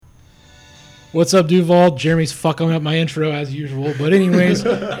What's up, Duval? Jeremy's fucking up my intro as usual. But anyways,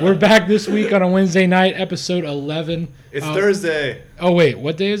 we're back this week on a Wednesday night, episode 11. It's Thursday. Oh, wait.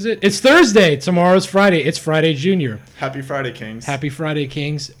 What day is it? It's Thursday. Tomorrow's Friday. It's Friday, Junior. Happy Friday, Kings. Happy Friday,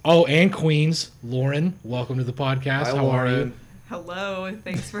 Kings. Oh, and Queens. Lauren, welcome to the podcast. Hi, How Lauren. are you? Hello.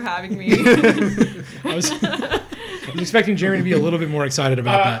 Thanks for having me. I was expecting Jeremy to be a little bit more excited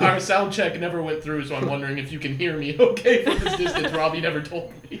about that. Our sound check never went through, so I'm wondering if you can hear me okay from this distance. Robbie never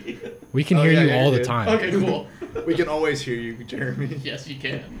told me. We can hear you all the time. Okay, cool. We can always hear you, Jeremy. Yes, you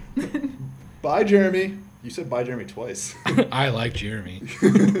can. Bye, Jeremy. You said bye, Jeremy, twice. I like Jeremy.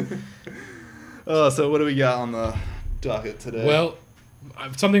 So what do we got on the docket today? Well,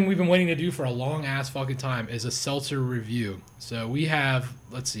 something we've been waiting to do for a long ass fucking time is a seltzer review. So we have,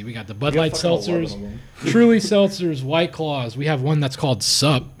 let's see, we got the Bud Light seltzers, Truly seltzers, White Claws. We have one that's called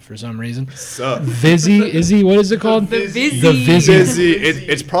Sup for some reason. Sup. Izzy, what is it called? The Vizzy. The Vizzy. Busy.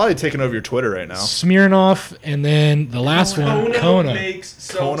 It's probably taking over your Twitter right now. Smirnoff, and then the last one, Kona.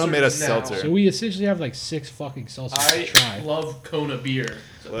 Makes Kona made a now. seltzer. So we essentially have like 6 fucking seltzers to I try. love Kona beer.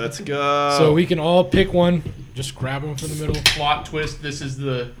 Let's go. So we can all pick one, just grab one from the middle. Plot twist, this is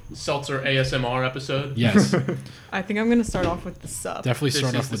the Seltzer ASMR episode. Yes, I think I'm going to start off with the sup. definitely This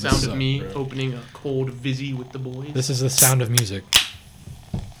start is off the with sound the of Sup, me bro. opening a cold Vizzy with the boys. This is the sound of music.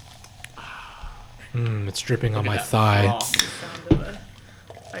 It's dripping on Look my at that thigh. froth. Sound of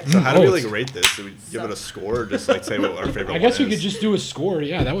a- So how do we Oh, like rate this? Do we give it a score or just like say what our favorite one I guess we is? could just do a score.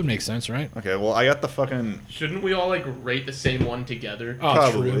 Yeah, that would make sense, right? Okay, well I got the fucking Shouldn't we all like rate the same one together? Oh,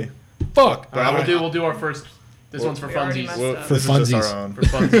 probably. true. Fuck. All right, Alright. we'll do our first. This one's for We already funsies. messed Well, up. For this is just funsies. our own. For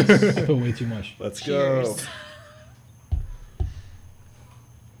funsies. I put way too much. Let's go. Cheers.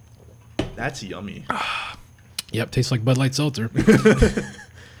 That's yummy. Yep, tastes like Bud Light seltzer.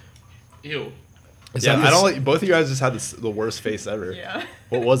 Ew. Is Yeah, that I don't this- like. Both of you guys just had the worst face ever. Yeah.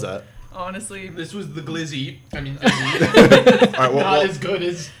 What was that? Honestly, This was the glizzy. I mean, Vizzy. All right, Not as good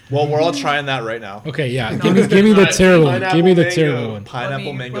as. well, we're all trying that right now. Okay, yeah. Give me the Alright, terrible one. pineapple Give me the mango. terrible one.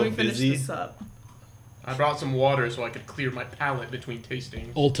 Pineapple mango let me finish Vizzy. this up. I brought some water so I could clear my palate between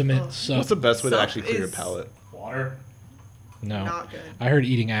tasting. Ultimate Oh. Sup. What's the best way to Sup actually clear your is- palate? Water. No. Not good. I heard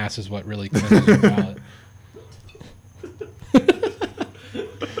eating ass is what really cleanses your palate.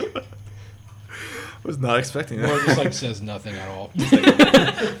 Was not expecting Or that. just like says nothing at all. I'm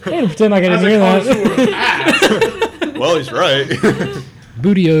gonna pretend like I didn't hear that. Well, he's right.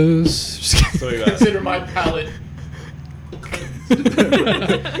 Bootios. Just kidding. So you got Consider my palate.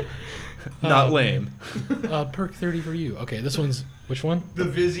 not lame. Perk 30 for you. Okay, this one's which one? The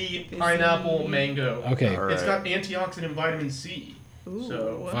Vizzy pineapple mango. Okay, All It's right. got antioxidant vitamin C. Ooh.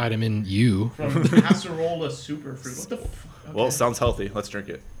 So vitamin U. from Acerola superfruit. What the? Okay. Well, sounds healthy. Let's drink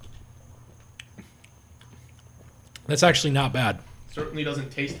it. That's actually not bad. Certainly doesn't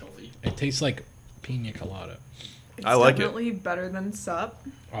taste healthy. It tastes like pina colada. It's I like it. definitely better than sup.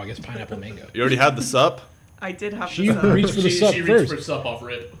 Oh, I guess pineapple mango. You already had the sup. I did have She the sup. reached for the sup she first. reached for sup off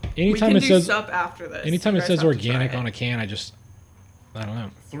rip. We Anytime can it do says sup after this. anytime You it guys says have to organic try on it. a can, I don't know.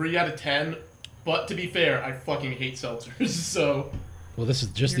 3 out of 10. But to be fair, I fucking hate seltzers. So Well, this is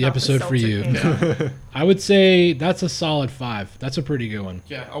just You're the not the episode for seltzer you. king. I would say that's a solid 5. That's a pretty good one.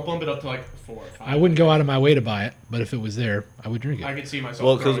 yeah, I'll bump it up to like 4 or 5. I wouldn't go out of my way to buy it, but if it was there, I would drink I it. could see myself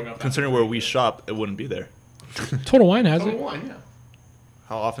Well, growing because up. considering where we shop, it wouldn't be there. Total Wine has Total it. Wine, yeah.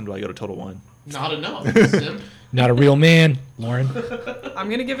 How often do I go to Total Wine? Not enough. Simp. Not a real man, Lauren. I'm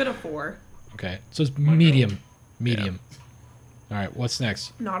going to give it a 4. Okay, so it's medium. Medium. All right, what's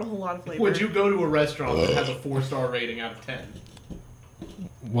next? Not a whole lot of flavor. Would you go to a restaurant that has a 4-star rating out of 10?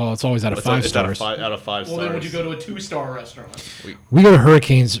 Well, it's always out of It's 5 it's out stars. of five, out of 5 Well, stars. then would you go to a 2-star restaurant? We go to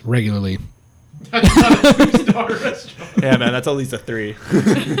Hurricanes regularly. That's not a 2-star restaurant. Yeah, man, that's at least a 3.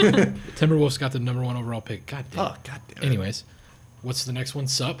 Timberwolves got the number 1 overall pick. God damn. Oh, goddamn. Anyways, what's the next one?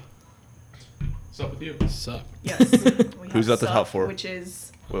 Sup? What's up with you? Sup. Yes. We Who's have got the sup, top 4? Which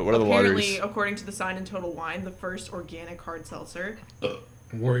is What are the apparently, waters? according to the sign in Total Wine, the first organic hard seltzer.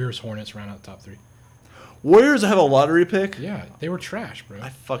 Warriors, Hornets round out the top 3. Warriors have a lottery pick? Yeah, they were trash, bro. I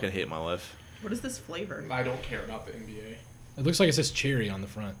fucking hate my life. What is this flavor? I don't care about the NBA. It looks like it says cherry on the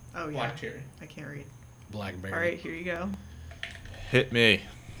front. Oh, yeah. Black cherry. I can't read. Blackberry. All right, here you go. Hit me.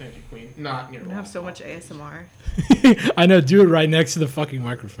 Thank you, Queen. Not near. I'm going to have so much ASMR. I know, do it right next to the fucking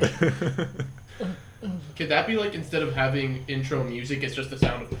microphone. Could that be like instead of having intro music, it's just the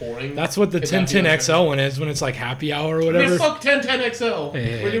sound of pouring? That's what the Could that be 1010 like XL one is when it's like happy hour or Man, whatever. fuck 1010 XL.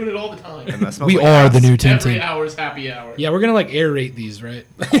 Hey. We're doing it all the time. And that smells We like are ass. the new Every 1010. hour's happy hour. Yeah, we're gonna like aerate these, right?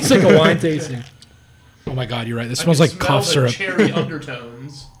 It's like a wine tasting. Oh my god, you're right. This I smells can like smell cough the syrup. cherry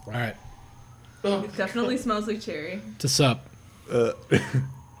undertones. All right, Oh, It definitely smells like cherry. to sup.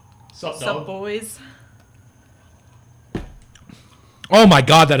 Sup, Sup, dog? boys? Oh my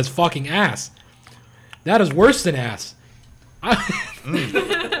god, that is fucking ass. That is worse than ass.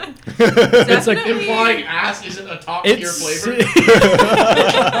 It's like Implying ass isn't a top tier It's flavor.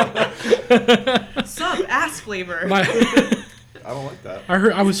 Sup, ass flavor. I don't like that.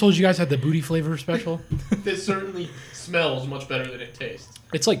 I was told you guys had the booty flavor special. This certainly smells much better than it tastes.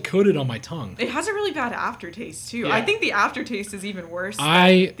 It's like coated on my tongue. It has a really bad aftertaste too. Yeah. I think the aftertaste is even worse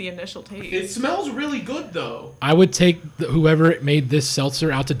than the initial taste. It smells really good though. I would take whoever made this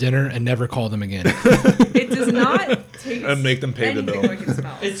seltzer out to dinner and never call them again. It does not taste And make them pay the anything bill. like it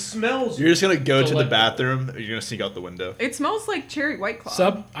smells. It smells. You're just gonna go to the delightful. bathroom. Or you're gonna sneak out the window. It smells like cherry White Claw.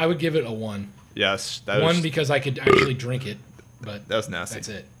 Sub, I would give it a 1. Yes, that One was because I could actually drink it, but that was nasty. that's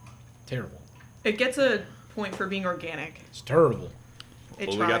it. Terrible. It gets a point for being organic. It's terrible. It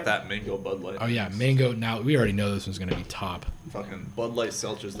Well, tried. we got that mango Bud Light. Oh yeah, mango. Now we already know this one's gonna be top. Fucking Bud Light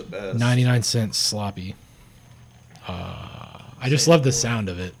Seltzer's the best. 99-cent sloppy. I just love the sound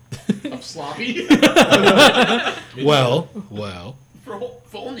of it. I'm sloppy. Well. for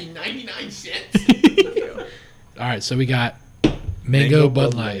only 99 cents. All right, so we got mango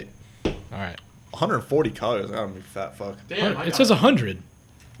Bud Light. All right. 140 calories. I'm a fat fuck. Damn, I It got says 100.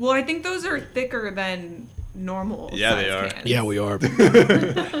 Well, I think those are thicker than normal. Yeah, they size are. cans. Yeah, we are.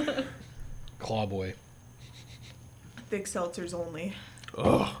 Claw boy. Big seltzers only.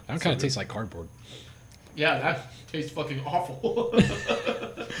 Oh, That kind of tastes like cardboard. Yeah, that tastes fucking awful.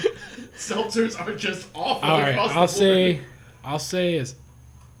 Seltzers are just awful. All right, across the board. I'll say is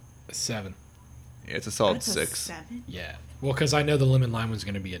a 7. yeah, it's a solid That's a 6. 7. Yeah. Well, because I know the lemon lime was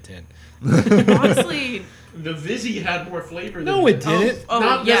going to be a 10. Honestly, The Vizzy had more flavor. Than No, it didn't. oh,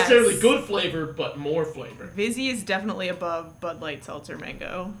 Not yes. necessarily good flavor, but more flavor. Vizzy is definitely above Bud Light Seltzer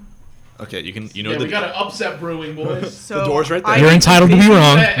Mango. Okay, you Yeah, we the got an upset brewing, boys. So The door's right there. I You're think entitled to be Vizzy-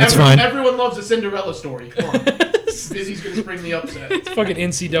 wrong. Hey, That's fine. Everyone loves a Cinderella story. Come on. Vizzy's gonna spring the upset. It's fucking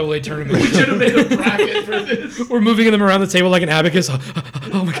NCAA We tournament. should have made a bracket for this. We're moving them around the table like an abacus.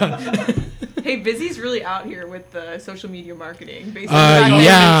 Oh my god. Hey, Vizzy's really out here with the social media marketing. Basically,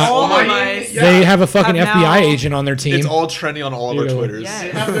 Yeah. all of Yeah. us. They have a fucking Have FBI now- agent on their team. It's all trending on all of our You're- Twitters. Yeah. They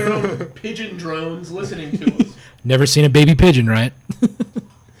have their own pigeon drones listening to us. Never seen a baby pigeon, right?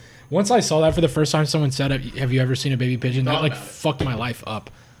 Once I saw that for the first time, someone said, "Have you ever seen a baby pigeon?" That Thought like about it. fucked my life up.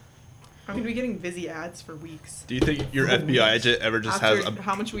 I'm gonna be getting Vizzy ads for weeks. Do you think your FBI agent ever just After has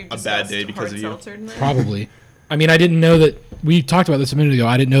how much we've a bad discussed day because hard of you? seltzer tonight. Probably. I mean, I didn't know that. We talked about this a minute ago.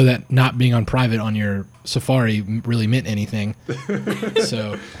 I didn't know that not being on private on your Safari really meant anything.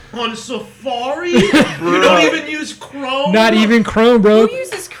 So, On Safari? You don't even use Chrome? not even Chrome, bro. Who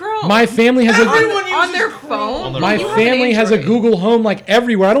uses Chrome? My family has Everyone on uses their Chrome. phone. On their my You have an family has a Android. Google Home like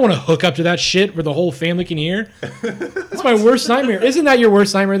everywhere. I don't want to hook up to that shit where the whole family can hear. That's my worst nightmare. Isn't that your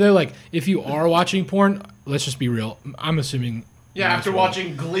worst nightmare though? Like if you are watching porn, let's just be real. I'm assuming. Yeah, that's after right.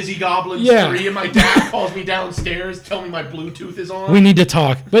 watching Glizzy Goblins Yeah. 3 and my dad calls me downstairs telling me my Bluetooth is on. We need to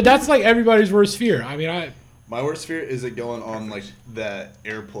talk. But that's like everybody's worst fear. I mean, My worst fear is it going on like that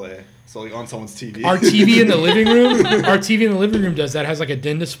AirPlay, so like on someone's TV. our TV in the living room, our TV in the living room does that. It has like a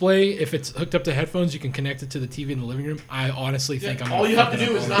DIN display. If it's hooked up to headphones, you can connect it to the TV in the living room. I honestly think Yeah, I'm. all gonna you have fuck to it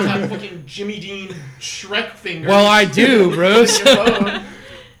do up is all not the have time. fucking Jimmy Dean Shrek fingers. Well, I do, bros. on your phone.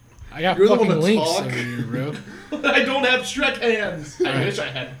 I got You're the one fucking that links talk. over here, bro. I don't have Shrek hands. I wish I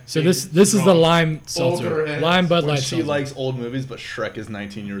had. So this is the lime seltzer, Overhead. lime Bud When Light she seltzer. likes old movies, but Shrek is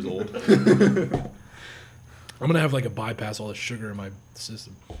 19 years old. I'm gonna have like a bypass all the sugar in my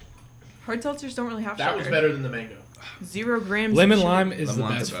system. Hard seltzers don't really have That sugar. was better than the mango. 0 grams. Lemon of sugar. lime is Lemon the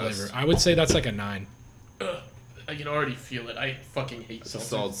lime's best the best. flavor. I would say that's like a 9. I can already feel it. I fucking hate It's a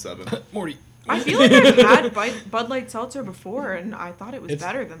seltzer. solid 7. Morty. I feel like I've had Bud Light Seltzer before, and I thought it was It's-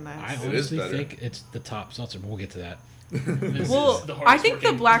 better than I this. It is honestly better. think it's the top seltzer, but we'll get to that. This Well, is the I hardest think the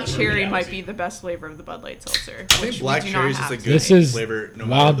working black delivery cherry I've might seen. be the best flavor of the Bud Light Seltzer. I think black cherry is just a good This is flavor. No matter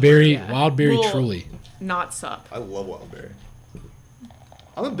wild the berry, brand. wild berry Well- truly. Not sup. I love wild berry.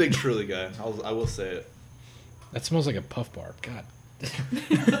 I'm a big Truly guy. I will say it. That smells like a puff bar. God.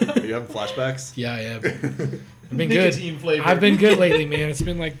 Are you having flashbacks? Yeah, I am. I've been good. Nicotine flavor. I've been good lately, man. It's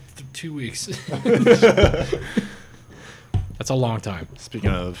been like 2 weeks. That's a long time. Speaking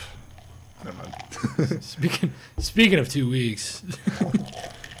of, never mind. Speaking of 2 weeks,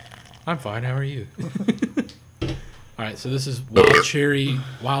 I'm fine. How are you? All right, so this is wild cherry,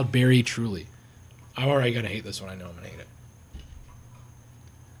 wild berry, truly. I'm already gonna hate this one. I know I'm gonna hate it.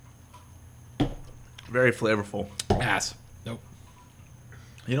 Very flavorful. Ass. Nope.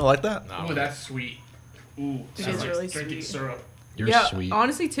 You don't like that? No. Ooh, that's sweet. Ooh, It sounds is like really drinking sweet. syrup. You're sweet.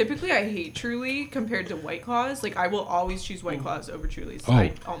 Honestly, typically I hate Truly compared to White Claws. Like I will always choose White Claws over Truly's. Oh.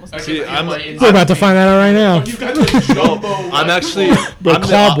 I almost. Actually, We're about to find that out right now. You got the jumbo I'm actually Bro,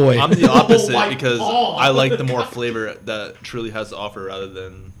 Claw Boy. I'm the opposite White because Claw. I like the more flavor that Truly has to offer rather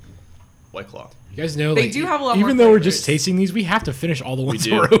than White Claw. You guys know, They like, do have a lot even more though we're flavors. just tasting these, we have to finish all the ones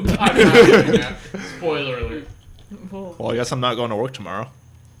do. we're open. I'm not doing that. Spoiler alert. Well, I guess I'm not going to work tomorrow.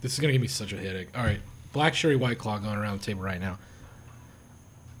 This is gonna give me such a headache. All right, Black Cherry White Claw going around the table right now.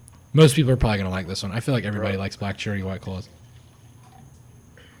 Most people are probably gonna like this one. I feel like everybody likes Black Cherry White Claws.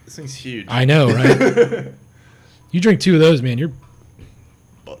 This thing's huge. I know, right? You drink 2 of those, man. You're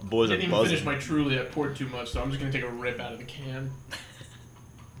Boys I are didn't even buzzing. finish my Truly. I poured too much, so I'm just gonna take a rip out of the can.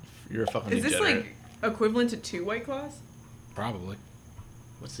 You're a fucking Is this degenerate. like equivalent to 2 White Claws? probably.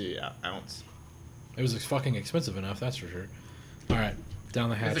 What's the ounce? It was fucking expensive enough, that's for sure. All right, down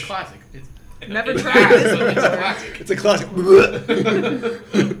the hatch. It's a classic. Never it's tried this one It's a before. classic. It's a classic.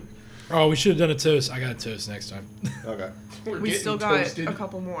 Oh, we should have done a toast. I got a toast next time. Okay. We're We getting still got toasted. a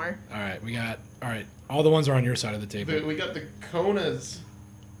couple more. All right, we got. All right, all the ones are on your side of the table. We got the Konas.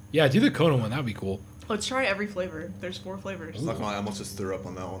 Yeah, do the Kona one. That'd be cool. Let's try every flavor. There's 4 flavors. I'm not gonna lie, I almost just threw up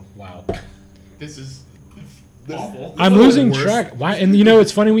on that one. Wow. This is awful. I'm a little losing worse. track. Why? And you know,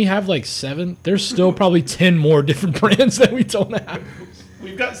 it's funny. We have like 7. There's still probably 10 more different brands that we don't have.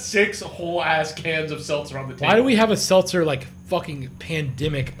 We've got 6 whole ass cans of seltzer on the table. Why do we have a seltzer like fucking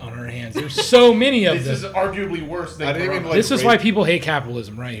pandemic on our hands? There's so many of This is them. arguably worse than I didn't even, Corona. like, This is rate- why people hate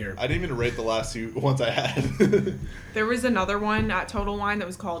capitalism right here. I didn't even rate the last 2 ones I had. There was another one at Total Wine that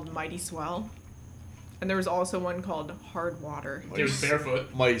was called Mighty Swell. And there was also one called Hard Water. There's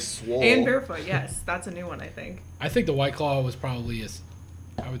Barefoot. My swole. And Barefoot, yes. That's a new one, I think. I think the White Claw was probably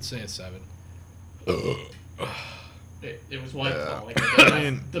I would say a 7. It was White Claw. Like, I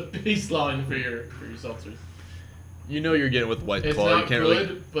mean- the baseline for your seltzers. You know you're getting with White It's Claw. You not can't good,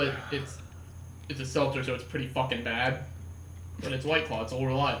 really. but it's a seltzer, so it's pretty fucking bad. But it's White Claw. It's all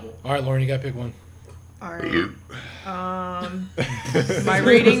reliable. All right, Lauren, you gotta pick one. All right. My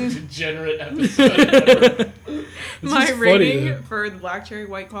rating. Most degenerate episode ever. My is funny, rating though. for the Black Cherry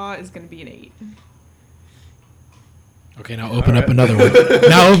White Claw is going to be an 8. Okay, now open up another one.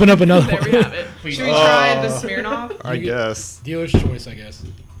 Now open up another There one. we have it. Should we try the Smirnoff? I You get- guess. Dealer's choice, I guess.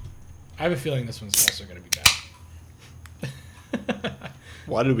 I have a feeling this one's also gonna be bad.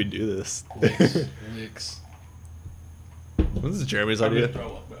 Why did we do this? Licks. This is Jeremy's I'm gonna idea.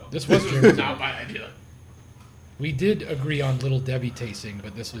 throw up, bro. This was was Jeremy's not my idea. We did agree on Little Debbie tasting,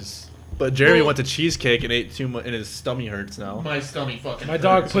 but this was. But Jeremy went to cheesecake and ate too much, and his stomach hurts now. My stomach fucking. My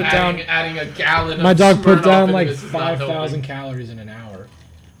dog hurts. put adding a gallon. My of dog put Smirnoff down into like this is not 5,000 helping. calories in an hour.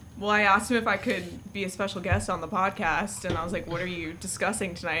 Well, I asked him if I could be a special guest on the podcast, and I was like, "What are you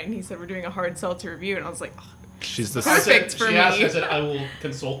discussing tonight?" And he said, "We're doing a hard seltzer review," and I was like, oh, She's the I said- Perfect for she me. asked, I said I will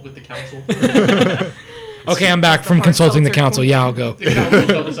consult with the council. Okay, I'm back from hard consulting the seltzer council. queen. Yeah, I'll go. The council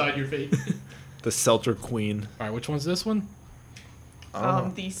shall decide your fate. the seltzer queen. All right, which one's this one?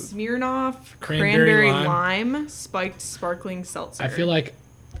 the Smirnoff Cranberry Cranberry lime. Lime Spiked Sparkling Seltzer. I feel like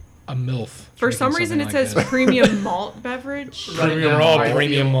a MILF. For drinking some reason something it like says this. premium malt beverage. Premium now, raw, I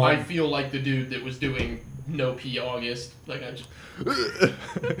premium feel, malt. I feel like the dude that was doing No Pee August. Like I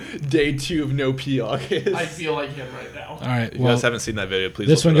Day 2 of no pee August. I feel like him right now. All right, If you well, guys haven't seen that video, please.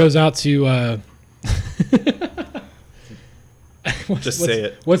 this look one it goes out to. Just say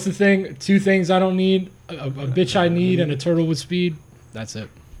it. What's the thing? 2 things I don't need: a bitch I need and a turtle with speed. That's it.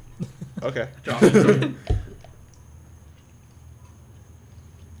 up. Okay. Drop it.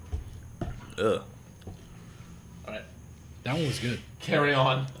 Ugh. Alright, That one was good. carry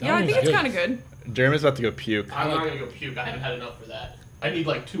on. That Yeah, I one think was it's good. kind of good. Jeremy's about to go puke. I'm not gonna go puke. I haven't had enough for that. I need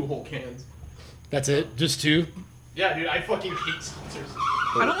like 2 whole cans. That's it. Just 2. Yeah, dude, I fucking hate seltzers.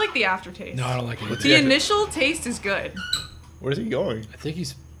 I don't like the aftertaste. No, I don't like it. The initial taste is good. Where's he going? I think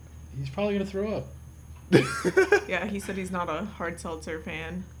he's probably gonna throw up. Yeah, he said he's not a hard seltzer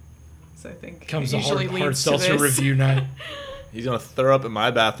fan. So I think Comes it the hard leads to seltzer this. review night. He's gonna throw up in my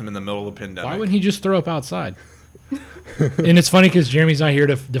bathroom in the middle of the pandemic. Why wouldn't he just throw up outside? And it's funny because Jeremy's not here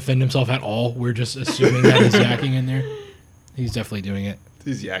to defend himself at all. We're just assuming that he's yakking in there. He's definitely doing it.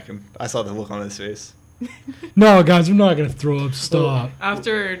 He's yakking. I saw the look on his face. No, guys, I'm not gonna throw up. Stop.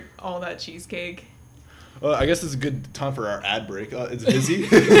 After all that cheesecake. I guess it's a good time for our ad break. It's busy.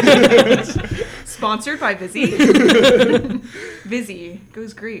 Sponsored by Vizzy. Vizzy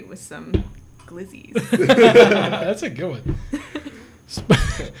goes great with some glizzies. That's a good one.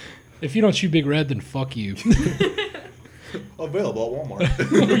 If you don't chew Big Red, then fuck you. Available at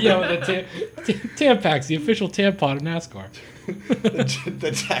Walmart. Yeah, with the Tampax, the official tampon of NASCAR.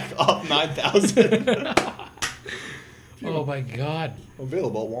 the Jack off 9,000. Oh my god.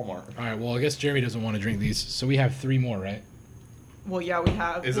 Available at Walmart. All right, well, I guess Jeremy doesn't want to drink these, so we have 3 more, right? Well, yeah, we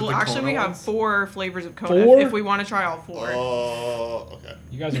have. Is it Well, the actually, Kona we have ones? 4 flavors of Kona 4? if we want to try all 4. Oh, okay.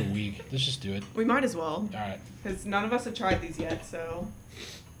 You guys are weak. Let's just do it. We might as well, All right. because none of us have tried these yet. So,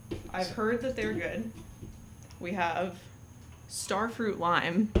 I've heard that they're good. We have Starfruit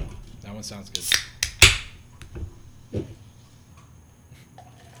Lime. That one sounds good.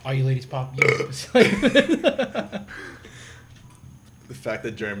 All you ladies pop. Yes. The fact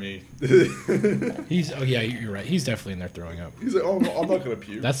that Jeremy... He's. Oh yeah, you're right. He's definitely in there throwing up. He's like, oh, I'm not going to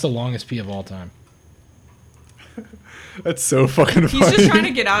puke. That's the longest pee of all time. That's so fucking funny. He's just trying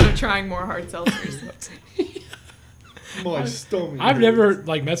to get out of trying more hard seltzers. My stomach. I've never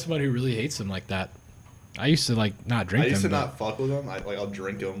met someone who really hates them like that. I used to not drink I used to them. not fuck with them. I'll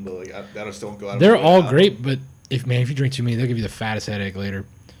drink them, but I just don't go out. They're all great, but if you drink too many, they'll give you the fattest headache later.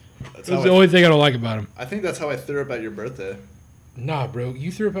 That's That's the only thing I don't like about them. I think that's how I threw up at your birthday. Nah, bro,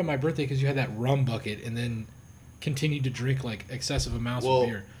 you threw up on my birthday because you had that rum bucket and then continued to drink excessive amounts of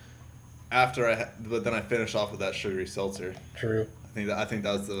beer. But then I finished off with that sugary seltzer. True. I think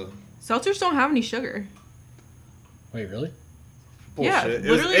that was the Seltzers don't have any sugar. Wait, really? bullshit. Yeah, it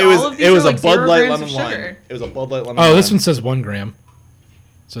literally was, all of these it was are a like Bud 0 Light grams lemon of lime. sugar. It was a Bud Light lemon Oh, lime. this one says 1 gram.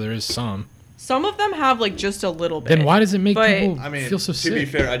 So there is some. Some of them have just a little bit. Then why does it make But- people I mean, feel so to sick? be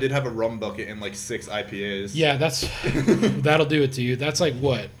fair, I did have a rum bucket and 6 IPAs. Yeah, that'll do it to you. That's what?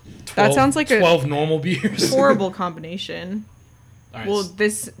 12, That sounds like 12 normal beers. horrible combination. All right, Well,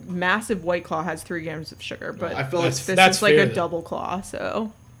 this massive White Claw has 3 grams of sugar, but I feel like this that's is like fair, a though. double claw,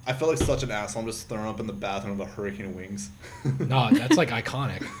 so. I felt like such an asshole. I'm just throwing up in the bathroom with a hurricane wings. no, that's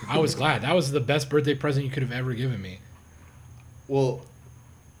iconic. I was glad. That was the best birthday present you could have ever given me. Well,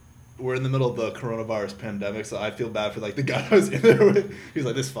 we're in the middle of the coronavirus pandemic, so I feel bad for the guy I was in there with. He's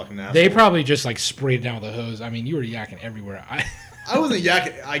like, this fucking asshole. They probably just sprayed it down with a hose. I mean, you were yakking everywhere. I wasn't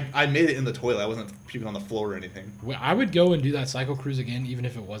yakking. I made it in the toilet. I wasn't puking on the floor or anything. I would go and do that cycle cruise again, even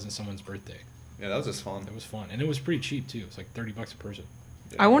if it wasn't someone's birthday. Yeah, that was just fun. It was fun, and it was pretty cheap too. It's $30 a person.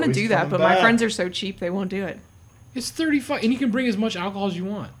 Yeah, I want to always do that, coming but my back. friends are so cheap they won't do it. It's 35, and you can bring as much alcohol as you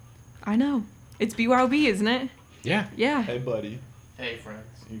want. I know. It's BYOB, isn't it? Yeah. Yeah. Hey, buddy. Hey, friends.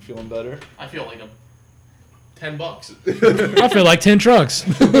 You feeling better? I feel like $10. I feel like 10 trucks.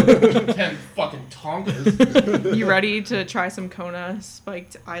 10 fucking Tonkas. You ready to try some Kona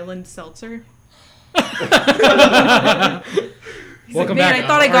Spiked Island Seltzer? He's Welcome Man, back. I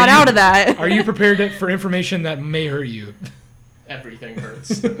thought I Are got you- out of that. Are you prepared for information that may hurt you? Everything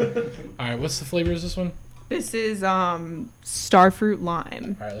hurts. All right, what's the flavor of this one? This is Starfruit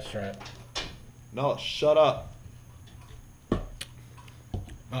Lime. All right, let's try it. No, shut up.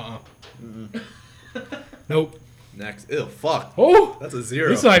 Nope. Next. Ew, fuck. Oh, That's a 0.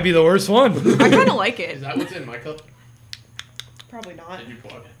 this might be the worst one. I kind of like Is it. that what's in my cup? Probably not. Did you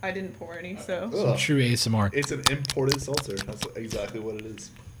pour it? I didn't pour any, so. Some true ASMR. It's an imported seltzer. That's exactly what it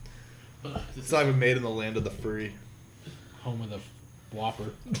is. This It's not even made in the land of the free. Home of the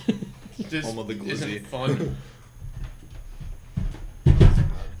Whopper. This Home of the glizzy. isn't fun.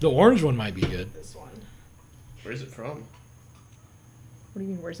 The orange one might be good. This one. Where is it from? What do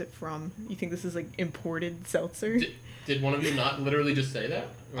you mean, where's it from? You think this is imported seltzer? Did one of you not literally just say that?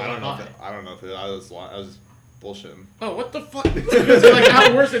 Or I don't know. lie? I don't know if I was bullshitting. Oh, what the fuck? It's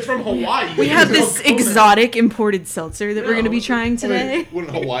how worse it's from Hawaii. We have It's this from Kona. exotic imported seltzer that we're going to be No. trying I today. mean,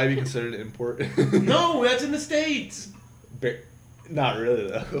 wouldn't Hawaii be considered an import? No, that's in the States. Not really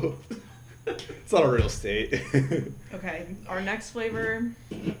though. It's not a real state. Okay, our next flavor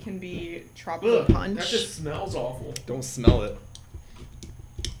can be tropical Ugh, punch. that just smells awful. Don't smell it.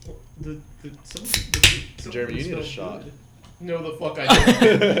 Some Jeremy, you need a smells shot. good. No, the fuck I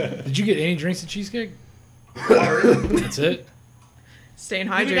don't. Did you get any drinks at Cheesecake? Water. That's it? Staying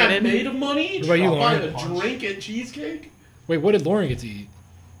You think I made hydrated. of money? What about you, I'll buy Lauren? a drink at Cheesecake? Wait, what did Lauren get to eat?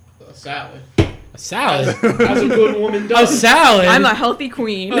 A salad. A salad? As a good woman A does. salad? I'm a healthy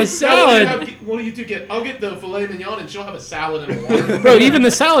queen. A salad? What do you two get? I'll get the filet mignon and she'll have a salad and a water. Bro, even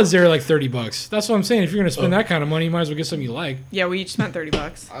the salads there are like $30. That's what I'm saying. If you're gonna spend that kind of money, you might as well get something you like. Yeah, we each spent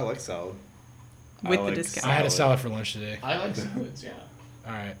 $30 I like salad. with I the like discount. I had a salad for lunch today. I like salads, yeah.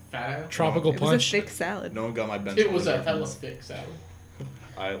 All right. Fat. Tropical It was a punch. thick salad. No one got my bench. It was a warmer. hella thick salad.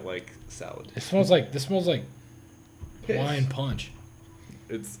 I like salad. This smells like Piss. Hawaiian punch.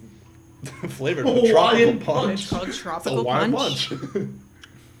 It's flavored Hawaiian with tropical punch. punch. It's called It's a tropical Hawaiian punch. punch.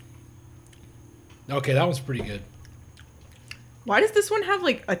 Okay, that one's pretty good. Why does this one have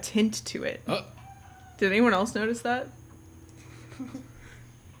a tint to it? Oh, Did anyone else notice that?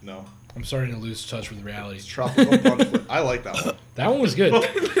 No. I'm starting to lose touch with reality. It's tropical punch. I like that one. That one was good.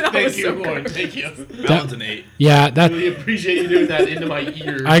 Thank you, Lauren. Thank you. That one's an 8. Yeah, that. Really appreciate you doing that into my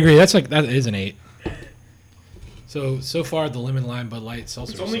ear. I agree. That is an 8. So far the lemon lime Bud Light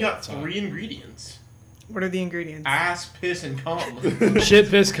seltzer. It's only got 3 ingredients: What are the ingredients? ass, piss, and cum. Shit,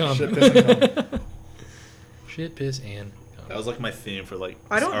 piss, cum. Shit, piss, and cum. Shit, piss, and cum. That was like my theme for like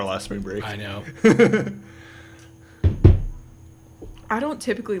I don't- our last spring break. I know. I don't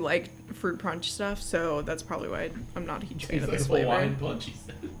typically like fruit punch stuff, so that's probably why I'm not a huge fan It's of like this flavor. Hawaiian punch, he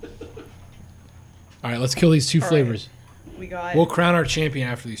said. All right, let's kill these 2 All right. flavors. We got We'll crown our champion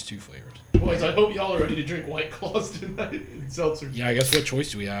after these 2 flavors. Boys, I hope y'all are ready to drink White Claws tonight in seltzer. Yeah, I guess what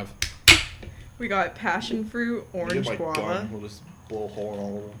choice do we have? passion fruit, You orange get my guava. gun, we'll just blow a hole in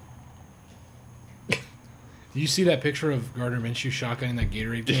all of them. Do you see that picture of Gardner Minshew shotgunning that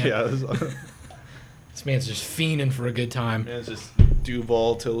Gatorade can? Yeah, This man's just fiending for a good time. man, it's just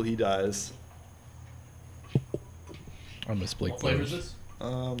Duval till he dies. I miss Blake What flavor is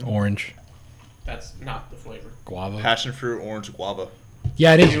Bortles. this? Orange, That's not the flavor. guava. Passion fruit, orange, guava.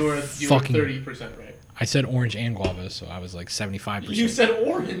 Yeah, it is. You were fucking. 30% right. I said orange and guava, so I was like 75%. You said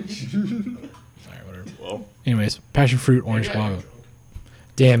orange. All right, whatever. Well, Anyways, passion fruit, orange, Maybe I am guava. drunk.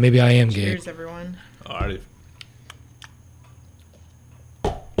 Damn, maybe I am gay. Cheers, everyone. alrighty.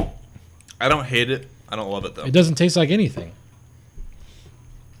 I don't hate it. I don't love it though. It doesn't taste like anything.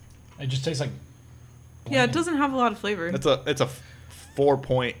 It just tastes like. Yeah, it bland, doesn't have a lot of flavor. It's a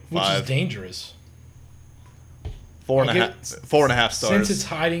 4.5. Which is dangerous. 4.5 stars. Since it's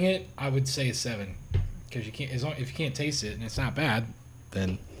hiding it, I would say a 7. Because you can't, if you can't taste it and it's not bad,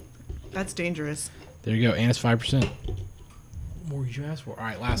 then That's dangerous. there you go. And it's 5%. What more did you ask for? All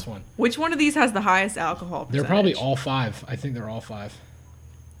right, last one. Which one of these has the highest alcohol They're percentage? probably all 5. I think they're all 5.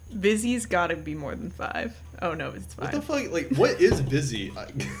 Vizzy's got to be more than 5. Oh no, it's What 5. the fuck? Like, what is busy?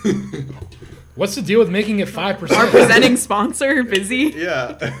 What's the deal with making it 5%? Our presenting sponsor, Vizzy.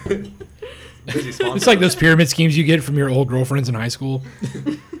 Yeah. Busy sponsor. It's like those pyramid schemes you get from your old girlfriends in high school.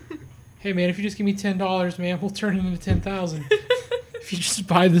 Hey man, if you just give me $10, man, we'll turn it into 10,000. If you just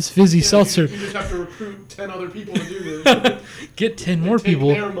buy this fizzy seltzer, You just have to recruit 10 other people to do this. get 10 more Take people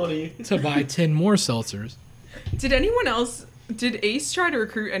their money. to buy 10 more seltzers. Did anyone else? Did Ace try to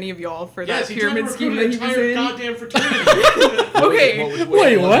recruit any of y'all for Yes, that he tried to pyramid scheme recruit that an he was entire in? goddamn fraternity. Okay,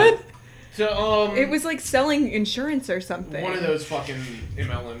 Wait, what? So, it was like selling insurance or something. one of those fucking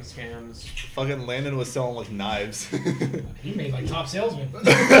MLM scams. Fucking Landon was selling like knives. He made like top salesman.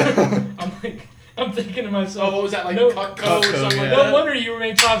 I'm thinking to myself, Oh, what was that, like no, Cutco or something like yeah. no that? wonder you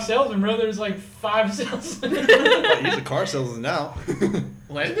made top salesman, bro. There's like 5 salesmen. He's a car salesman now.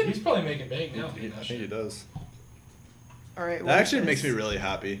 Landon? He's probably making bank now. I think he does. All right. That actually makes me really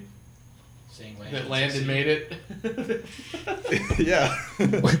happy. Saying That Landon made it. Yeah.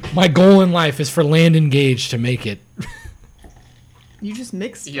 My goal in life is for Landon Gage to make it. You just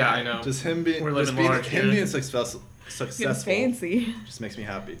mixed. Yeah, I know. Just him being, We're just living being large him here. being It's successful fancy. just makes me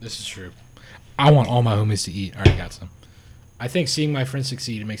happy. This is true. I want all my homies to eat. All right, got some. I think seeing my friends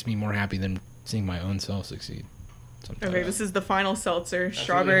succeed makes me more happy than seeing my own self succeed. Sometimes. Okay, this is the final seltzer, That's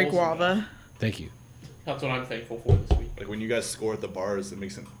strawberry really wholesome. guava. Thank you. That's what I'm thankful for this week. Like when you guys score at the bars, it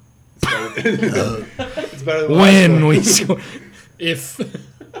makes it. It's better. It's better than When we score, if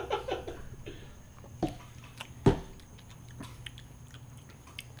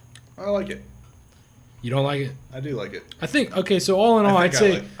I like it. you don't like it, I do like it. I think. Okay, so all in all, I'd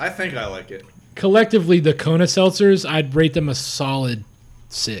say I think I like it. collectively the Kona seltzers, I'd rate them a solid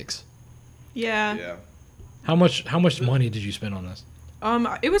 6. Yeah. Yeah. How much money did you spend on this?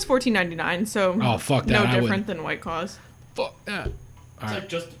 It was $14.99, so Oh, fuck that, no I different than White Claws. Fuck that. It's All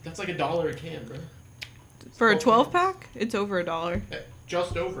right. like that's like $1 a can, bro. For a Okay. 12 pack, it's over $1.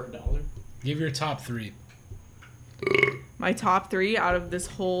 Just over $1. Give your top 3. My top 3 out of this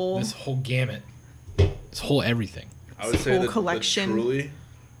whole. This whole gamut. This whole everything. I would say Whole the collection. Truly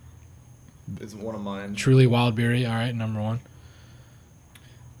is one of mine. Truly Wild Berry. All right, number 1.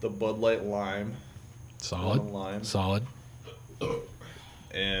 The Bud Light Lime. Solid. Lemon lime. Solid.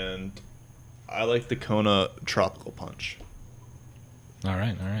 And I like the Kona Tropical Punch. All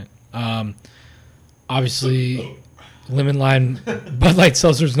right. Obviously, lemon lime Bud Light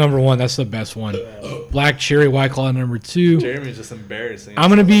Seltzer's number 1. That's the best one. Black Cherry White Claw number 2. Jeremy's just embarrassing. I'm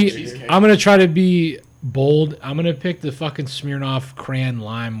gonna himself. try to be bold. I'm gonna pick the fucking Smirnoff Cran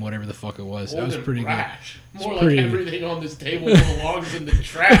Lime, whatever the fuck it was. That was Golden pretty brash. good. More like pretty- everything on this table belongs in the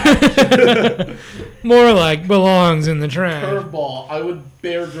trash. More like belongs in the trash. Curveball. I would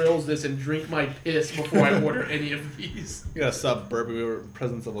Bear Grylls this and drink my piss before I order any of these. You gotta stop burping. We were in the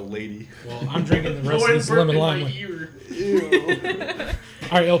presence of a lady. Well, I'm drinking the rest of Lauren this burped lemon in lime. my one. ear. Ew.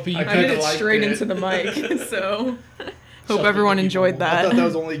 All right, LP, you I I pick. did it liked straight it. into the mic, so hope Something everyone to keep enjoyed I thought that that.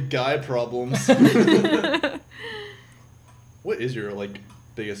 was only guy problems. What is your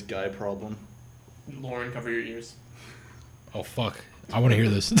biggest guy problem? Lauren, cover your ears. Oh fuck! I want to hear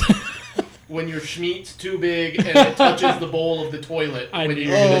this. When your schmeat's too big and it touches the bowl of the toilet I when knew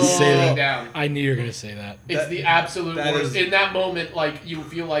you're you were gonna gonna say sit that. down. I knew you were gonna say that. It's That- the absolute that worst. is- In that moment, you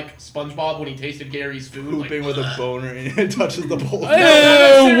feel like SpongeBob when he tasted Gary's food. Pooping with a boner and it touches the bowl. Not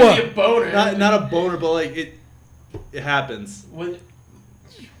necessarily a boner. Not a boner, but it happens. What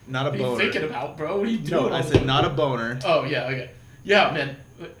Not a are you boner. thinking about, bro? What are you doing? No, I said not a boner, Oh, yeah, okay. Yeah, man.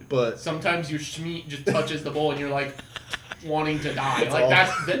 but Sometimes your schmeat just touches the bowl and you're like wanting to die. It's Like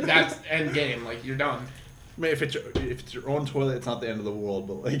awful. that's end game. Like you're done. I mean, if it's your own toilet, it's not the end of the world.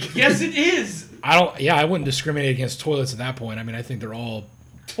 But Yes, it is. I wouldn't discriminate against toilets at that point. I mean, I think they're all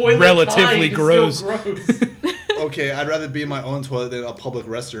Toilet Relatively kind is gross. still gross. okay, I'd rather be in my own toilet than a public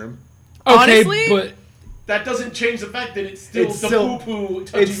restroom. okay, Honestly? but That doesn't change the fact that it's still It's the still- poo-poo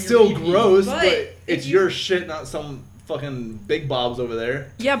touching It's still your pee-pee. gross, But but if it's you- your shit, not some fucking big bobs over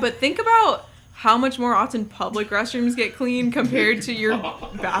there. Yeah, but think about how much more often public restrooms get cleaned compared to your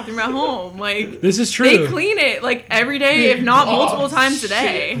bathroom at home. Like this is true. they clean it like every day, if not multiple times a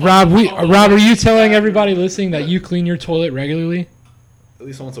day. Rob, Rob, are you telling everybody listening that you clean your toilet regularly? At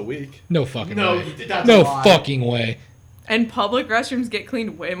least once a week. No fucking No, way. that's No a lie. fucking way. And public restrooms get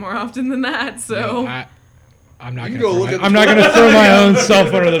cleaned way more often than that. So No, I'm not You gonna. can go look at the I'm not gonna throw my own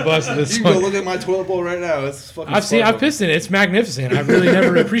self under the bus. This You can go one. look at my toilet bowl right now. It's fucking. I've sparkling. pissed in it. It's magnificent. I've really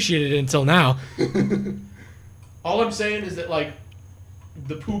never appreciated it until now. All I'm saying is that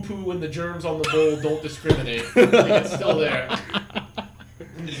the poo-poo and the germs on the bowl don't discriminate. It's still there.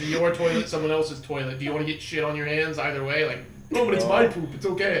 Is it your toilet, someone else's toilet? Do you want to get shit on your hands either way? No, but it's my poop. It's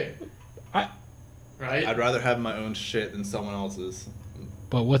okay. Right? I'd rather have my own shit than someone else's.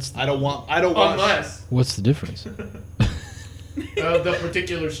 But what's I don't want. Unless what's the difference? the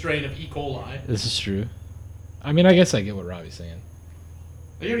particular strain of E. coli. This is true. I mean, I guess I get what Robbie's saying.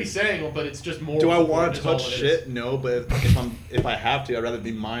 I hear what he's saying, but it's just more. Do I support want to is all touch it is. shit? No, but if I have to, I'd rather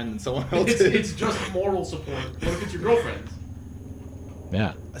be mine than someone else's. It's just moral support. What if it's your girlfriend's?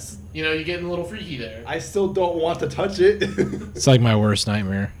 Yeah, You're getting a little freaky there. I still don't want to touch it. it's like my worst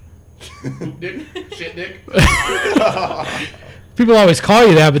nightmare. Poop dick, shit dick. People always call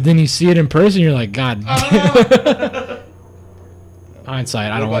you that, but then you see it in person, you're like, God.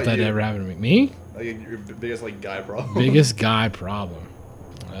 Hindsight, I don't What want about that to you? ever happen to me. Me? Your biggest guy problem. Biggest guy problem.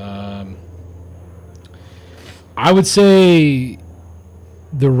 I would say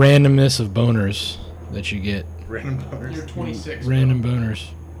the randomness of boners that you get. Random boners. You're 26. Random bro. boners.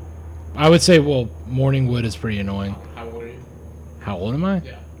 I would say, well, morning wood is pretty annoying. How old are you? How old am I?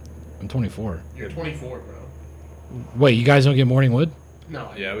 Yeah. I'm 24. You're 24, bro. Wait, you guys don't get morning wood? No.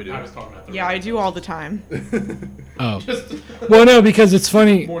 Yeah, we do. I was talking about the yeah, I do all the time. Oh. Just Well, no, because it's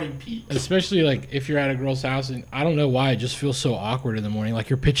funny. morning pee. Especially if you're at a girl's house, and I don't know why, it just feels so awkward in the morning. Like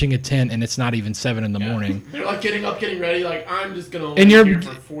you're pitching a tent and it's not even 7 in the morning. You're getting up, getting ready. I'm just gonna. And lay you're here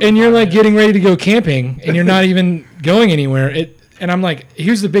for 45 getting minutes. ready to go camping and you're not even going anywhere. And I'm like,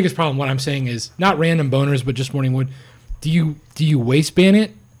 here's the biggest problem. What I'm saying is not random boners, but just morning wood. Do you waistband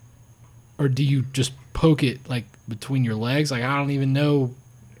it, or do you just poke it between your legs? I don't even know.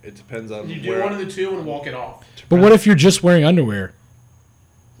 It depends on You do where. one of the two and walk it off. But what if you're just wearing underwear?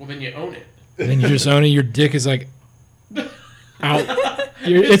 Well, then you own it. Then you just own it. Your dick is out.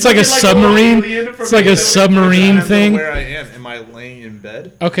 It's like a Like submarine. an alien from It's like a the- submarine Depends on thing. Where I am. Am I laying in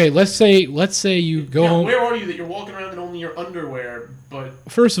bed? Okay, let's say you go Yeah, home. where are you that you're walking around in only your underwear? But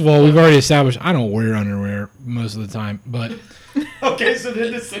First of all, we've already established I don't wear underwear most of the time. But okay, so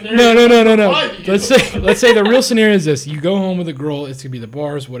then the scenario. no. Why do you? Let's say the real scenario is this: you go home with a girl. It's gonna be the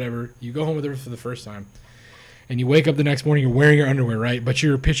bars, whatever. You go home with her for the first time, and you wake up the next morning. You're wearing your underwear, right? But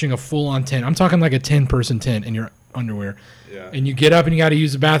you're pitching a full-on tent. I'm talking like a 10-person tent in your underwear. Yeah. And you get up and you got to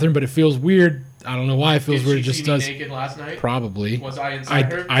use the bathroom, but it feels weird. I don't know why it feels Did weird. she It just see me does. naked last night? Probably. Was I inside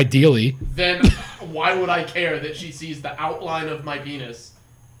her? Ideally. Then why would I care that she sees the outline of my penis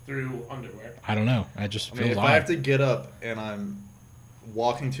through underwear? I don't know. I just I mean, feels if I have odd. to get up and I'm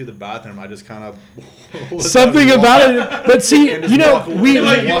walking to the bathroom, I just kind of Something about it, but see, And just walk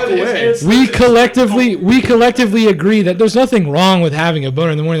away. Walk away. we collectively agree that there's nothing wrong with having a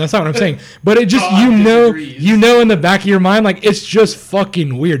boner in the morning. That's not what I'm saying. But it just disagrees. you know in the back of your mind, like it's just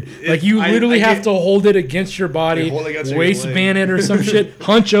fucking weird. Like you I literally have get- to hold it against your body, hold it against your waistband leg. it or some shit,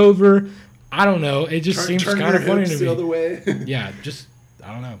 hunch over. I don't know. It just seems turn kind your of funny hips to the me. other way. Yeah, just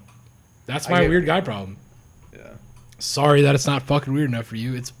I don't know. That's I my get- weird guy problem. Yeah. Sorry that it's not fucking weird enough for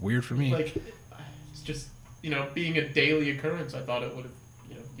you. It's weird for me. Like, it's just, being a daily occurrence, I thought it would have,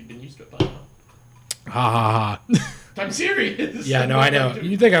 you'd been used to it by now. Ha ha ha. I'm serious. Yeah, no, I know.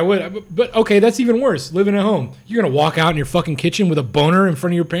 You think I would, but okay, that's even worse. Living at home, you're gonna walk out in your fucking kitchen with a boner in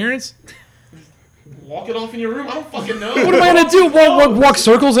front of your parents. Walk it off in your room? I don't fucking know. What am I gonna do? Walk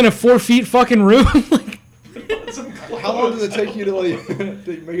circles in a 4 feet fucking room? Like, How long does it take you to like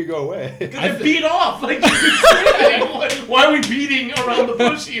to make it go away? I beat off. Like, why are we beating around the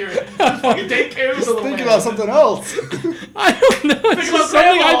bush here? Just fucking take care of the little Think man. about something else. I don't know. It's, Think just about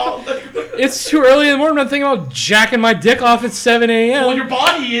something grandma. it's too early in the morning. I'm thinking about jacking my dick off at 7 Well, a.m. your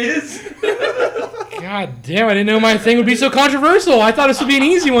body is. God damn, I didn't know my thing would be so controversial. I thought this would be an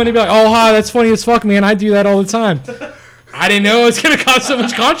easy one to be like, oh, ha, that's funny as fuck, man. I do that all the time. I didn't know it was gonna cause so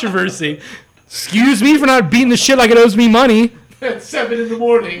much controversy. Excuse me for not beating the shit like it owes me money. At 7 in the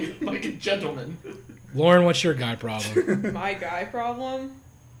morning, like a gentleman. Lauren, what's your guy problem? My guy problem?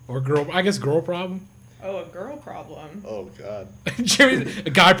 Or girl, I guess girl problem? Oh, a girl problem. Oh God. Jeremy, a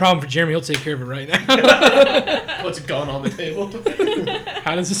guy problem for Jeremy. He'll take care of it right now. Puts a gun on the table.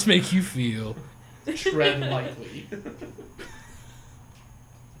 How does this make you feel? Tread lightly.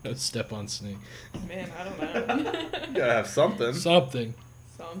 Step on snake. Man, I don't know. You gotta have something. Something.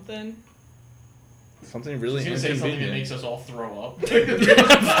 Something. Something really I was gonna say something that inconvenient. makes us all throw up. wait.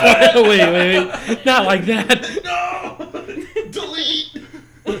 Not like that. No! Delete!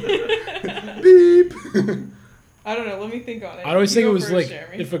 Beep. I don't know. Let me think on it. I always You think it go was first, like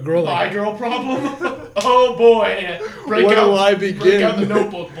Jeremy. if a girl My like. girl problem? Oh boy. Break Where out, do I Break begin? out the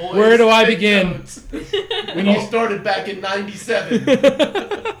notebook, boys. Where do I Take begin? notes. When you started back in 97.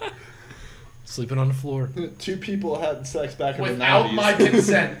 Sleeping on the floor. Two people had sex back in Without the 90s. my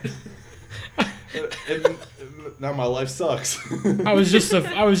consent. and now my life sucks. I was just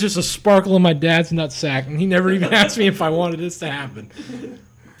a sparkle in my dad's nutsack, and he never even asked me if I wanted this to happen.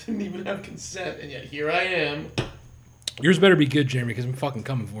 Didn't even have consent, and yet here I am. Yours better be good, Jeremy, because I'm fucking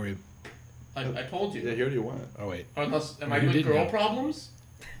coming for you. I told you. Yeah, he already went. Oh wait. Unless, am You I with didn't girl go. problems?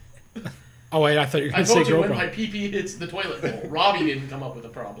 Oh wait, I thought you were I gonna say told you girl when my problem. pee-pee hits the toilet bowl. Robbie didn't come up with a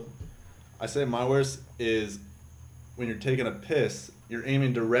problem. I say my worst is when you're taking a piss, you're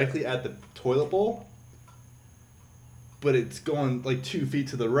aiming directly at the toilet bowl, but it's going like 2 feet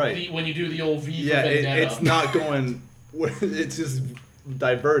to the right. When you do the old V Yeah, for Vendetta. it's not going. It's just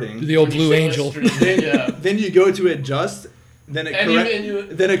diverting. The old When you Blue say Angel. Listerine, yeah. Then you go to adjust. Then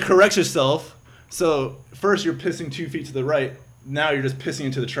it then it corrects yourself. So first you're pissing 2 feet to the right. Now you're just pissing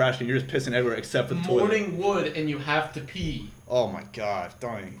into the trash can. You're just pissing everywhere except for the toilet. Morning wood and you have to pee. Oh my god,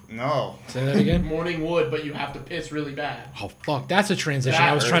 don't no. Say that again. Morning wood, but you have to piss really bad. Oh fuck, that's a transition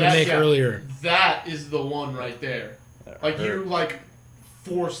That I was trying to hurts. make Yeah. earlier. That is the one right there. Like you hurt.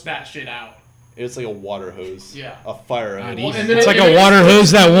 force that shit out. It's like a water hose. Yeah. A fire God, hose. and then it's like it- a water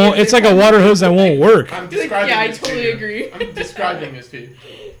hose that won't. It's like a water hose that won't work. I'm describing Yeah, I this to totally you. agree. I'm describing this to you.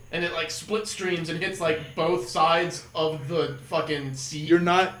 And it split streams and hits both sides of the fucking seat. You're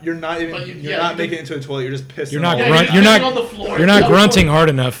not But even you- you're yeah, not you making can- it into a toilet. You're just pissing. You're not all grunt- over. you're pissing not- on the floor. You're not grunting hard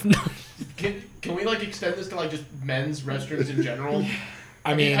enough. Can we extend this to just men's restrooms in general?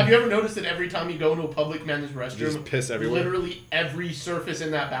 I mean, have you ever noticed that every time you go into a public men's You restroom, just piss everywhere. literally every surface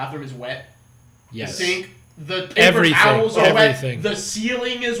in that bathroom is wet? yes. The sink, the paper Everything, towels are everything. wet. The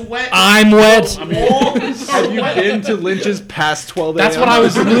ceiling is wet. I'm wet. The walls are Have you wet. been to Lynch's past 12 a.m.? That's what I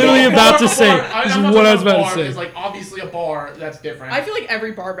was literally about to say. This is what I was about to say. It's obviously a bar. That's different. I feel like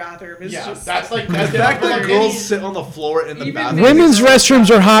every bar bathroom is yeah, just. that's The that's fact that different. girls sit on the floor in the Even bathroom. Women's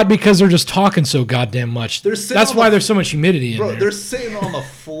restrooms are hot because they're just talking so goddamn much. They're sitting That's on why the- there's so much humidity in Bro, there. they're sitting on the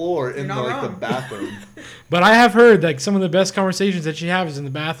floor in the, not the wrong. bathroom. But I have heard some of the best conversations that you have is in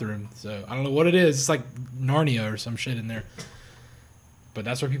the bathroom. So I don't know what it is. It's like Narnia or some shit in there. But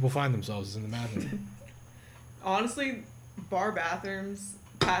that's where people find themselves is in the bathroom. Honestly, bar bathrooms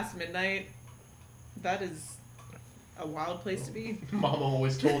past midnight, that is a wild place to be. Mama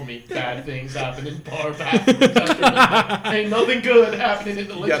always told me bad things happen in bar bathrooms after midnight. Ain't nothing good happening in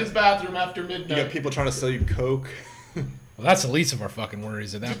the You got- Lynch's bathroom after You midnight. got people trying to sell you coke. Well, that's the least of our fucking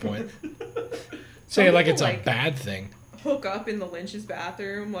worries at that point. Say Some it like people it's a bad thing. hook up in the Lynch's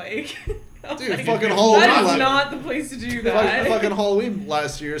bathroom, like. Dude, like, fucking Halloween. That is not the place to do that. Fucking Halloween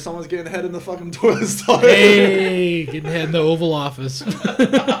last year, someone's getting head in the fucking toilet stall. Hey, getting head in the Oval Office. You're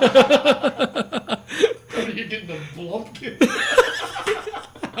getting a blump.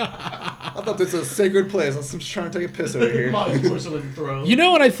 I thought this was a sacred place. I'm just trying to take a piss over here. My porcelain throne. You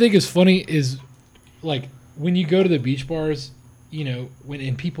know what I think is funny is, like, when you go to the beach bars, you know,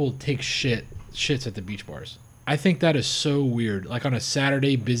 and people take shits at the beach bars. I think that is so weird. Like on a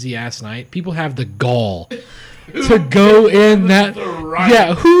Saturday busy ass night, people have the gall to go in that. Right.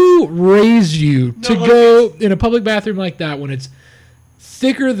 Yeah, who raised you to go in a public bathroom like that when it's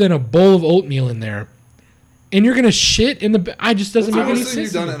thicker than a bowl of oatmeal in there? And you're gonna shit in the. I just doesn't make any sense.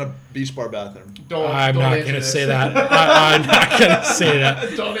 You've done it in a beach bar bathroom. I'm not gonna say that. I'm not gonna say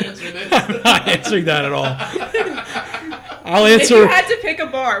that. Don't answer this. I'm not answering that at all. I'll If answer. you had to pick a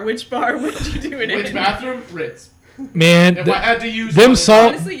bar, which bar would you do it in? Which bathroom? Ritz. Man, If I had to use them one,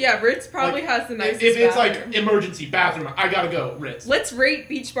 salt. Honestly, yeah, Ritz probably has the nicest If it's bathroom. like emergency bathroom, I gotta go Ritz. Let's rate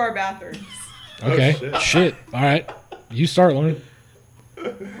beach bar bathrooms. Okay, Oh, shit. All right, you start, Lauren.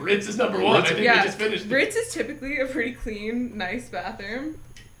 Ritz is number one. I think we just finished it. Ritz is typically a pretty clean, nice bathroom.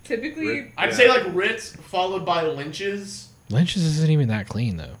 Typically, I'd say like Ritz followed by Lynch's. Lynch's isn't even that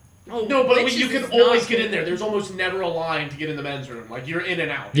clean though. No, but Lynch's you can is always not get in clean. there. There's almost never a line to get in the men's room. Like you're in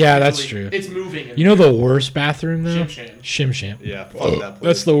and out. Yeah, that's Usually, true. It's moving. You know the worst bathroom though? Shim Shim Sham. Yeah, fuck that place.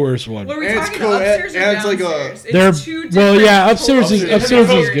 That's the worst one. Were we And it's talking cool, upstairs or and it's like a- downstairs? They're- It's two well, different yeah, upstairs is- totally upstairs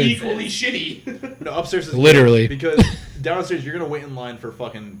is different good. Equally shitty. No, upstairs is Literally. good because downstairs you're gonna wait in line for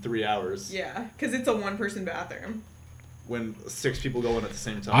fucking 3 hours. Yeah, because it's a one-person bathroom. When 6 people go in at the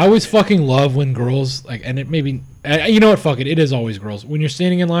same time. I always fucking love when girls like, and it maybe you know what? Fuck it. It is always girls. When you're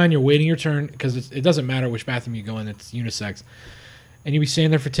standing in line, you're waiting your turn because it doesn't matter which bathroom you go in. It's unisex, and you be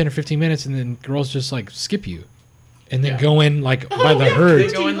standing there for 10 or 15 minutes, and then girls just like skip you, and then go in like by the They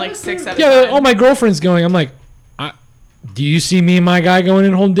herd. go in like 6 at a Yeah, time. oh my girlfriend's going. I'm like, do you see me and my guy going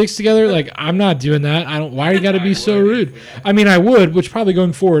in holding dicks together? Like, I'm not doing that. I don't. Why you got to be so rude? I mean, I would, which probably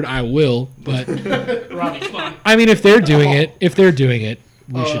going forward I will, but Robbie, come on. I mean, if they're doing it,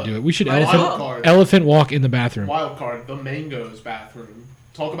 we should do it. We should my wild elephant card. elephant walk in the bathroom. Wild card, the Mangoes bathroom.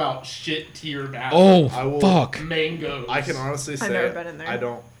 Talk about shit tier bathroom. Oh I will- fuck! Mangoes. I can honestly say never been in there. I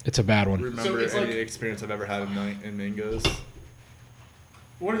don't It's a bad one. remember So it's any like- experience I've ever had in Mangoes.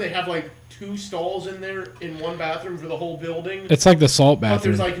 What do they have, like 2 stalls in there in one bathroom for the whole building? It's like the salt But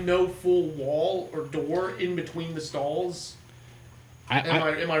there's bathroom. like no full wall or door in between the stalls. Am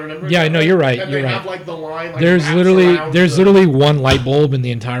I remembering? Yeah, that no, right? you're right, And you're they right. have like the line. Like, there's wraps literally around there's the- literally one light bulb in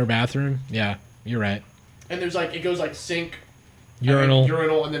the entire bathroom. Yeah, you're right. And there's like it goes like sink, Urinal.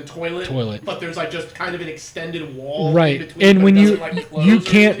 and then toilet. Toilet. But there's like just kind of an extended wall. Right, In between, and but when it you doesn't, like, close you or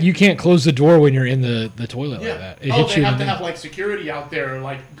can't anything. close the door when you're in the toilet Yeah. like that. It Oh, hits they you. have in to the- have like security out there,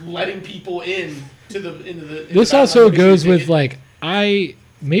 like letting people in to the into the. in This the also bathroom. goes with like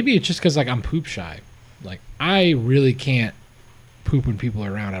maybe it's just because like I'm poop shy. Like I really can't poop when people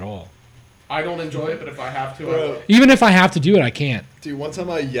are around at all. I don't enjoy it, but if I have to, I Bro. will. Even if I have to do it, I can't. Dude, one time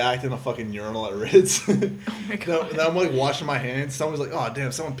I yacked in a fucking urinal at Ritz. Oh my God. Then I'm like washing my hands. Someone's like, "Oh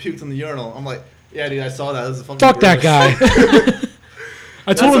damn, someone puked in the urinal." I'm like, "Yeah, dude, I saw that. That was a fucking." Fuck that gross." guy.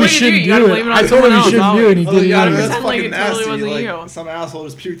 I told him the he way you do it. shouldn't You gotta do blame it. it on I told him he someone shouldn't else, do it, and he I was like, didn't "Yeah, do that's it. Pretend like fucking it totally nasty." wasn't Like you. some asshole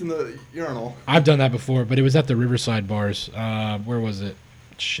just puked in the urinal. I've done that before, but it was at the Riverside bars. Where was it?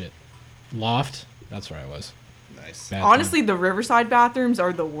 Shit. Loft? That's where I was. Nice. Bad Honestly, time. the Riverside bathrooms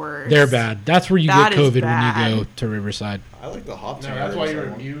are the worst. They're bad. That's where you That get is COVID when bad. you go to Riverside. I like the hop. No, tank that's why you're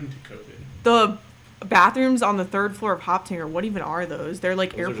Riverside one. immune to COVID. The bathrooms on the 3rd floor of Hoptinger, what even are those? They're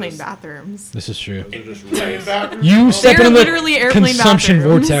like Those are airplane just- bathrooms. This is true. Those are just Plain raised. bathroom. You step They're into literally the airplane consumption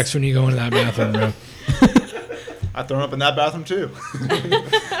bathrooms. vortex when you go into that bathroom, bro. I've thrown up in that bathroom too.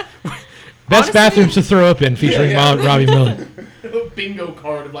 Best Honestly- bathrooms to throw up in, featuring Robbie Miller. Bingo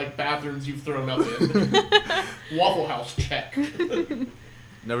card of like bathrooms you've thrown up in. Waffle House check.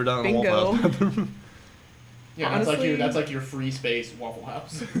 Never done it in a Bingo. Waffle House bathroom. Yeah, Honestly- that's like your free space Waffle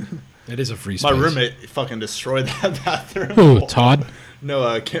House. It is a free My space. roommate fucking destroyed that bathroom. Who, Todd?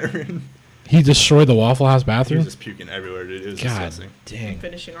 No, Karen. He destroyed the Waffle House He bathroom? was just puking everywhere, dude. It was God disgusting. dang.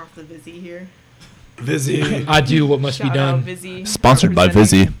 Finishing off the Vizzy here. Vizzy. I do what must be Shout out done. Vizzy. Sponsored by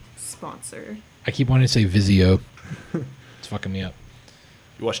representing- Vizzy. Sponsor. I keep wanting to say Vizio. It's fucking me up.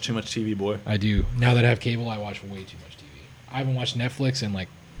 You watch too much TV, boy. I do. Now that I have cable, I watch way too much TV. I haven't watched Netflix in like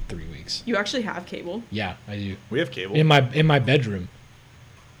 3 weeks. You actually have cable. Yeah, I do. We have cable. In my bedroom.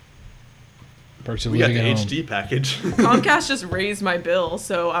 Perks of we got the living at home. HD package. Comcast just raised my bill,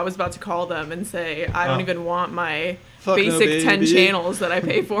 so I was about to call them and say I don't Oh. even want my Fuck no, basic 10 baby. channels that I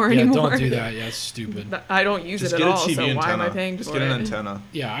pay for Yeah, anymore. don't do that. Yeah, it's stupid. I don't use Just it get at a all, TV so antenna. why am I paying Just for get it? an antenna.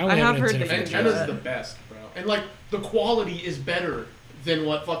 Yeah, I I only have have an heard antenna that for you the can Antenna's do Jaguar. the best, bro. And like the quality is better than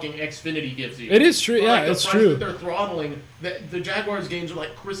what fucking Xfinity gives you. It is true. For, Yeah, like, the it's price true. That they're throttling. The Jaguars games are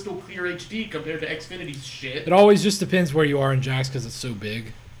like crystal clear HD compared to Xfinity's shit. It always just depends where you are in Jax because it's so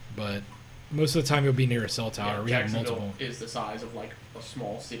big, but most of the time you'll be near a cell tower. Yeah, We have Jacksonville multiple. is the size of like a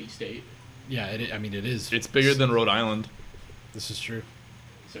small city state. Yeah, I mean it is. It's bigger than Rhode Island. This is true.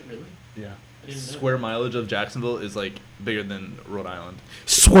 Is it really? Yeah. I didn't know. Square mileage of Jacksonville is like bigger than Rhode Island.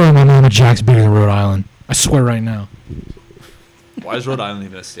 Swear my mama Jack's bigger than Rhode Island. I swear right now. Why is Rhode Island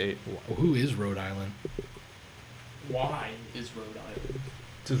even a state? Who is Rhode Island? Why is Rhode Island?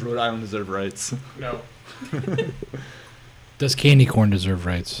 Does Rhode Island deserve rights? No. Does candy corn deserve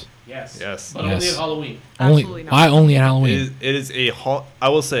rights? Yes. Yes. But Yes. only at Halloween. Only Absolutely not. why only at It Halloween? is a I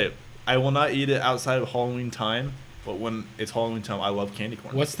will say, I will not eat it outside of Halloween time, but when it's Halloween time, I love candy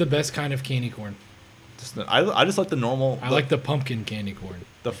corn. What's the best kind of candy corn? I just like the normal. I like the pumpkin candy corn.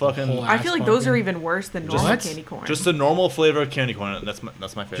 the fucking. whole I feel like those are pumpkin. even worse than normal What? candy corn. Just the normal flavor of candy corn. That's my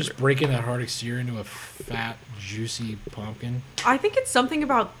favorite. Just breaking that hard exterior into a fat, juicy pumpkin. I think it's something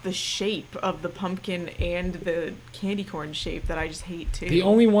about the shape of the pumpkin and the candy corn shape that I just hate too. The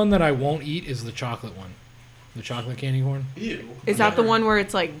only one that I won't eat is the chocolate one. The chocolate candy corn. Ew. Is that the one where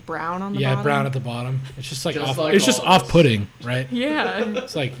it's like brown on the Yeah, bottom? brown at the bottom. It's just like Just off. like It's just all of us. off-putting, right? Yeah.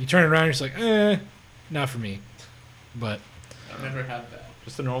 It's like you turn it around, you're just like, not for me. But I've never had that.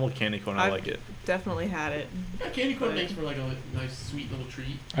 Just the normal candy corn. I I've- like it. Definitely had it. Yeah, candy corn makes for like a nice, sweet little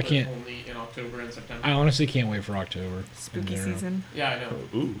treat. I but can't- Only in October and September. I honestly can't wait for October. Spooky in general. season. Yeah, I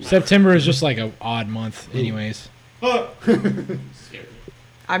know. Ooh. September is just like an odd month, anyways. Scary.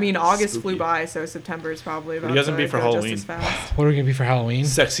 I mean, August Spooky. flew by, so September is probably about you guys gonna to be for go Halloween? just as fast. What are we gonna be for Halloween?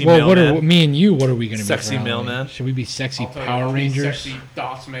 Sexy Well, what are mailman. me and you? What are we gonna be? Sexy for Halloween? mailman. Should we be sexy I'll tell you, Power I'll be Rangers? Sexy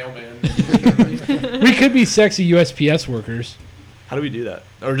DOS mailman. We could be sexy USPS workers. How do we do that?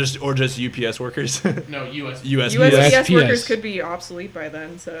 Or just UPS workers? No, US. USPS. USPS USPS. workers could be obsolete by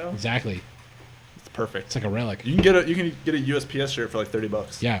then, so. Exactly. It's perfect. It's like a relic. You can get a USPS shirt for like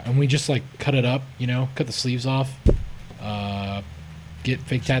 $30. Yeah, and we just like cut it up, cut the sleeves off, get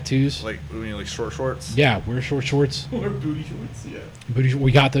fake tattoos. Like like short shorts. Yeah, wear short shorts. Or booty shorts. Yeah. Booty,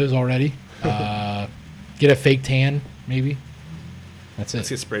 we got those already. Get a fake tan, maybe. That's Let's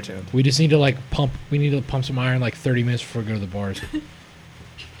it. get spray tanned. We just need to like pump. We need to pump some iron like 30 minutes before we go to the bars.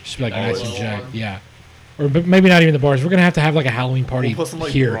 Just be like nice and Always. jacked. Yeah. Or but maybe not even the bars. We're gonna have like a Halloween party We'll put some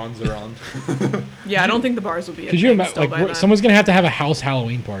like here. bronzer on. Yeah, I don't think the bars will be a Could you thing imagine? still by Like then. someone's gonna have to have a house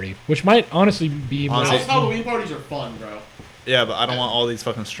Halloween party, which might honestly be. more- Honestly- House Halloween parties are fun, bro. Yeah, but I don't want all these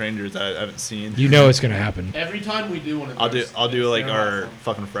fucking strangers that I haven't seen. You know it's gonna happen. Every time we do one of I'll those, do like they're our awesome.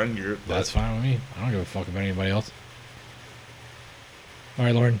 fucking friend group. but- That's fine with me. I don't give a fuck about anybody else. All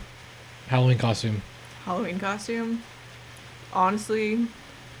right, Lauren. Halloween costume. Halloween costume. Honestly,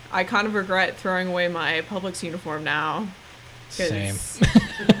 I kind of regret throwing away my Publix uniform now. 'Cause Same.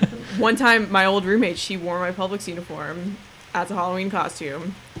 One time, my old roommate, she wore my Publix uniform as a Halloween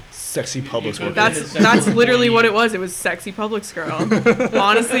costume. Sexy Publix You worker. could- That's that's literally what it was. It was sexy Publix girl.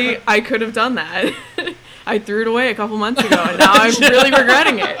 Honestly, I could have done that. I threw it away a couple months ago, and now I'm really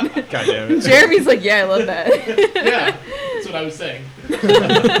regretting it. God damn it. Jeremy's like, yeah, I love that. Yeah, that's what I was saying.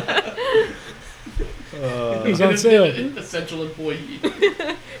 It was on sale. Essential employee.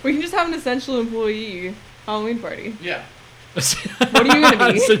 We can just have an essential employee Halloween party. Yeah. What are you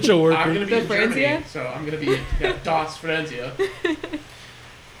gonna be? Essential I'm worker. gonna be The in Germany, Francia? so I'm gonna be Das Francia.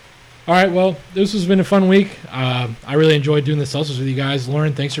 All right, well, this has been a fun week. I really enjoyed doing the Celsius with you guys.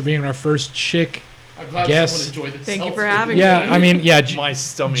 Lauren, thanks for being our first chick. I'm glad Guess. someone enjoyed this. Thank you for seltzer. having Yeah, I mean, yeah, My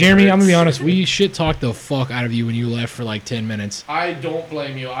stomach. Jeremy, I'm gonna be hurts. honest. We shit talked the fuck out of you when you left for like 10 minutes. I don't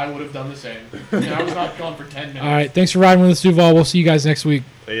blame you. I would have done the same. And I was not gone for 10 minutes. All right, thanks for riding with us, Duval. We'll see you guys next week.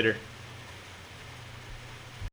 Later.